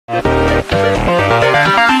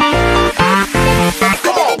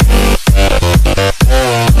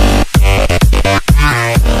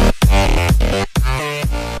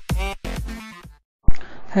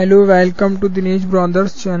Hello, welcome to Dinesh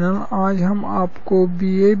brothers channel. आज हम आपको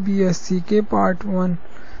बीए बीएससी के पार्ट 1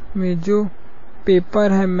 में जो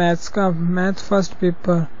पेपर है मैथ्स का, मैथ फर्स्ट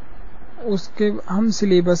पेपर, उसके हम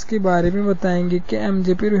सिलेबस के बारे में बताएंगे कि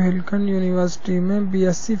एमजेपी रोहिलखंड यूनिवर्सिटी में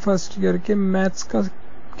बीएससी फर्स्ट ईयर के मैथ्स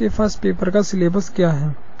के फर्स्ट पेपर का सिलेबस क्या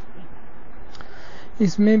है।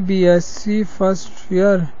 इसमें BSc first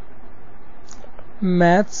year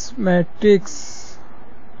mathematics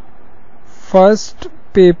first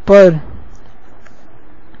paper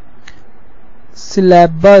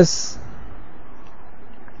syllabus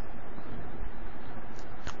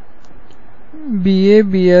BA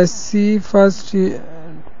BSc first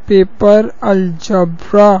paper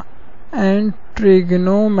अलजब्रा and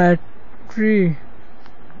trigonometry.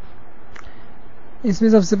 इसमें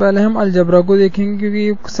सबसे पहले हम अलजब्रा को देखेंगे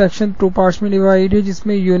क्योंकि सेक्शन 2 पार्ट्स में डिवाइड है,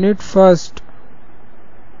 जिसमें यूनिट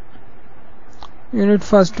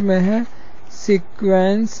फर्स्ट में है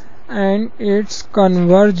sequence and its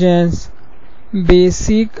convergence,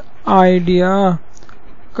 basic idea,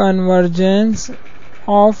 convergence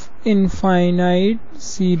of infinite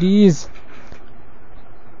series,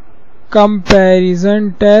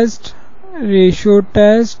 comparison test, ratio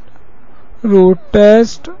test, root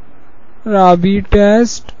test, Rabi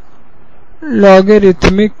test,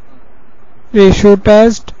 logarithmic ratio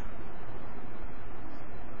test,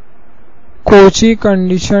 Cauchy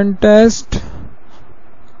condition test,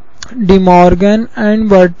 De Morgan and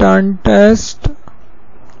Burton test,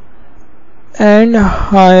 and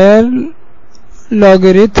higher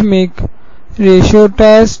logarithmic ratio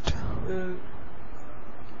test,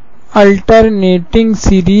 alternating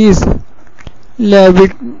series,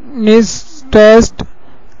 Leibniz test,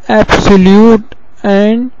 absolute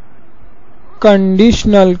and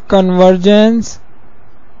conditional convergence,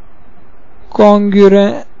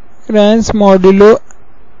 congruence modulo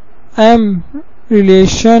M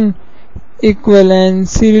relation,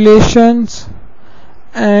 equivalency relations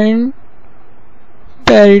and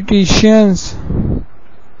partitions।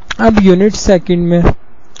 अब unit second में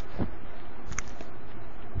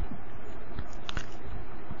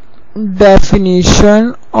definition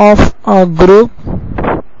of a group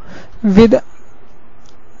with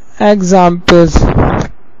examples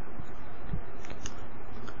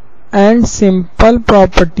and simple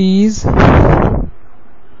properties,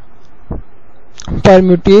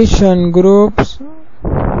 permutation groups,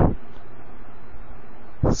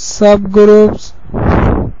 subgroups,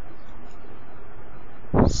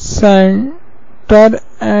 center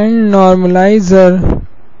and normalizer,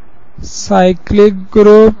 cyclic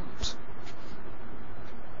groups,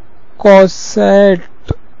 coset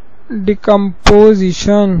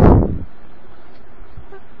decomposition,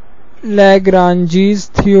 Lagrange's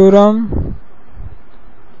theorem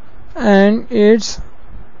and its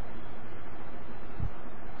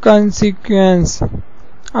consequence।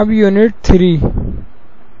 अब unit 3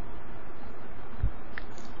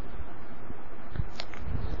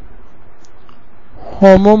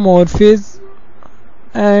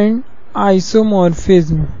 homomorphism and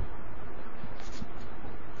isomorphism,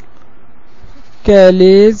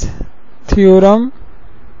 कैलेज theorem,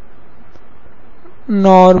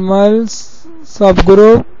 normal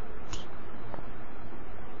subgroup,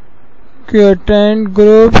 quotient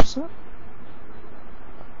groups,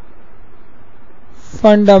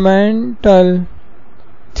 fundamental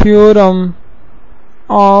theorem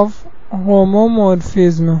of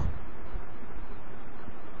homomorphism,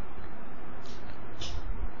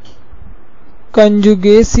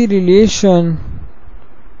 कंजुगेसी relation,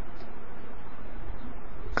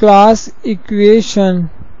 class equation,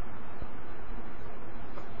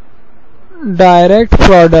 direct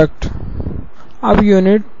product. अब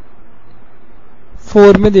unit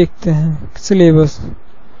 4 में देखते हैं syllabus.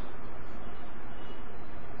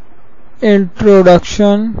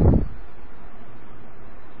 Introduction,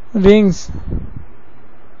 rings,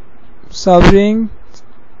 सब rings,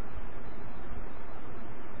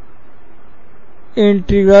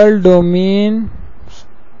 integral domain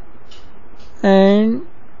and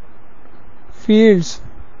fields,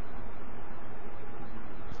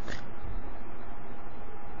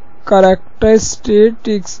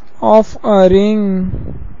 characteristics of a ring,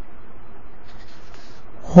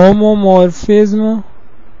 homomorphism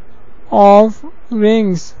of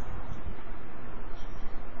rings,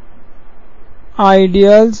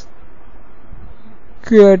 ideals,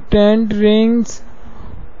 quotient rings।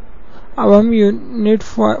 अब हम unit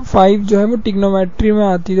 5 जो है वो ट्रिग्नोमेट्री में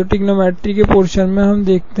आती है, तो ट्रिग्नोमेट्री के पोर्शन में हम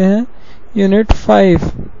देखते हैं यूनिट 5।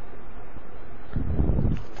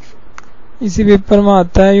 इसी पेपर में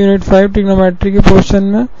आता है यूनिट 5 ट्रिग्नोमेट्री के पोर्शन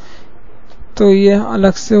में। तो ये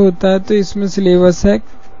अलग से होता है। तो इसमें सिलेबस है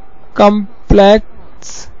complex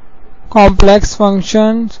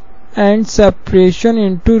functions and separation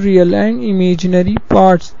into real and imaginary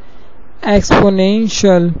parts,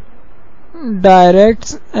 exponential,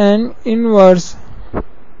 direct and inverse,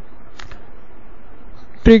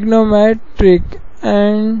 trigonometric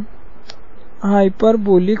and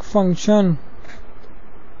hyperbolic function,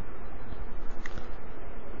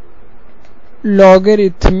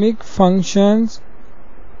 logarithmic functions,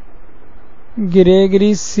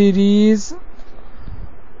 Gregory series,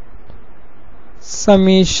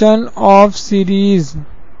 summation of series.